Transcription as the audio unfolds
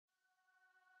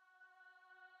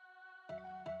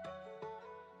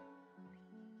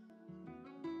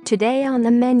Today on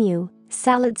the menu,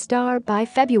 salad star by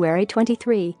February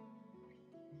 23.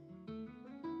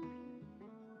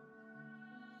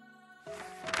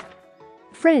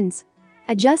 Friends,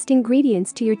 adjust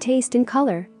ingredients to your taste and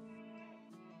color.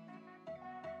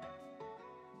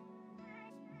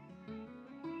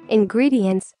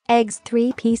 Ingredients: eggs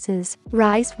 3 pieces,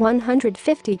 rice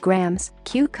 150 grams,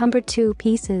 cucumber 2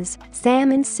 pieces,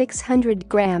 salmon 600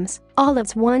 grams,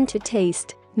 olives 1 to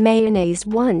taste, mayonnaise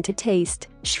 1 to taste,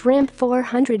 shrimp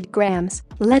 400 grams,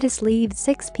 lettuce leaves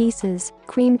 6 pieces,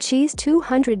 cream cheese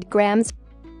 200 grams.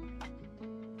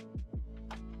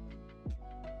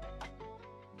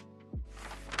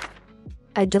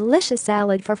 A delicious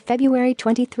salad for February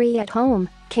 23 at home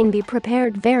can be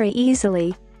prepared very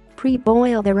easily.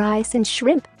 Pre-boil the rice and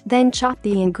shrimp, then chop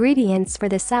the ingredients for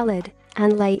the salad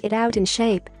and lay it out in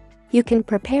shape. You can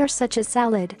prepare such a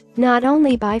salad not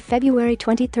only by February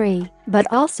 23 but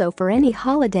also for any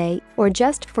holiday or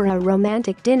just for a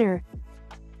romantic dinner.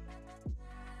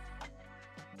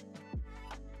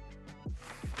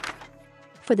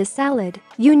 For the salad,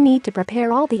 you need to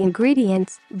prepare all the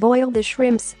ingredients: boil the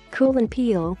shrimps, cool and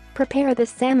peel, prepare the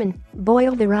salmon,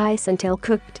 boil the rice until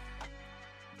cooked.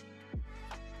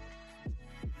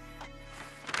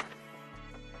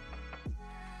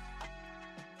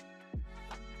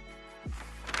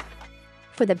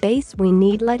 For the base, we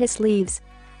need lettuce leaves.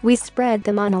 We spread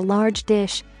them on a large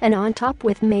dish and on top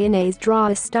with mayonnaise draw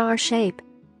a star shape.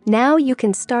 Now you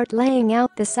can start laying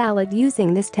out the salad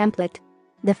using this template.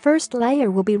 The first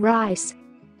layer will be rice.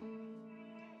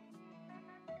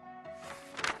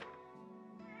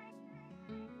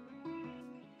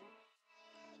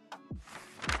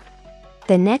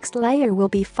 The next layer will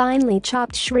be finely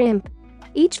chopped shrimp.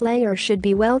 Each layer should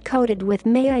be well coated with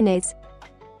mayonnaise.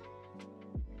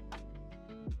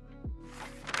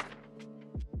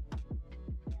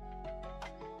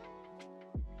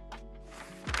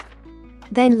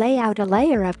 Then lay out a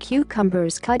layer of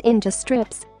cucumbers cut into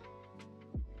strips.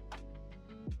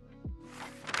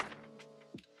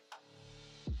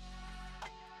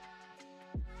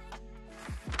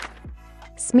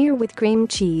 Smear with cream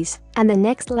cheese, and the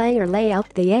next layer lay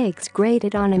out the eggs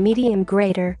grated on a medium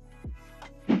grater.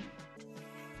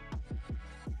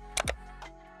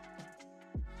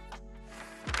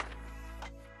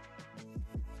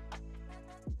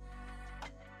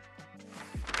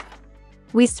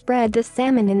 We spread the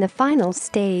salmon in the final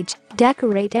stage,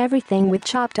 decorate everything with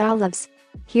chopped olives.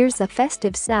 Here's a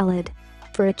festive salad.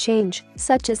 For a change,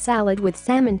 such a salad with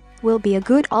salmon will be a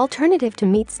good alternative to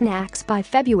meat snacks by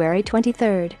February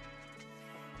 23.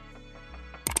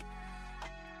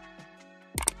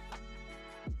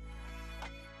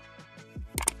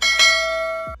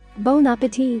 Bon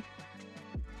appétit!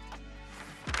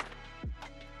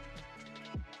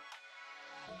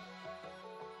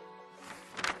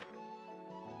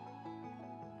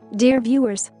 Dear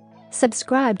viewers,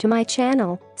 subscribe to my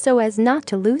channel so as not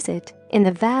to lose it. In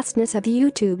the vastness of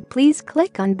YouTube, please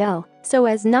click on bell so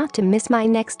as not to miss my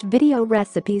next video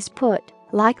recipes.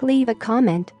 Leave a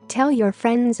comment, tell your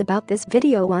friends about this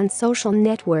video on social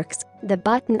networks. The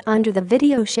button under the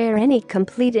video, share any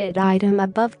completed item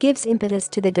above, gives impetus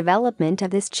to the development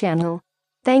of this channel.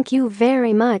 Thank you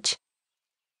very much.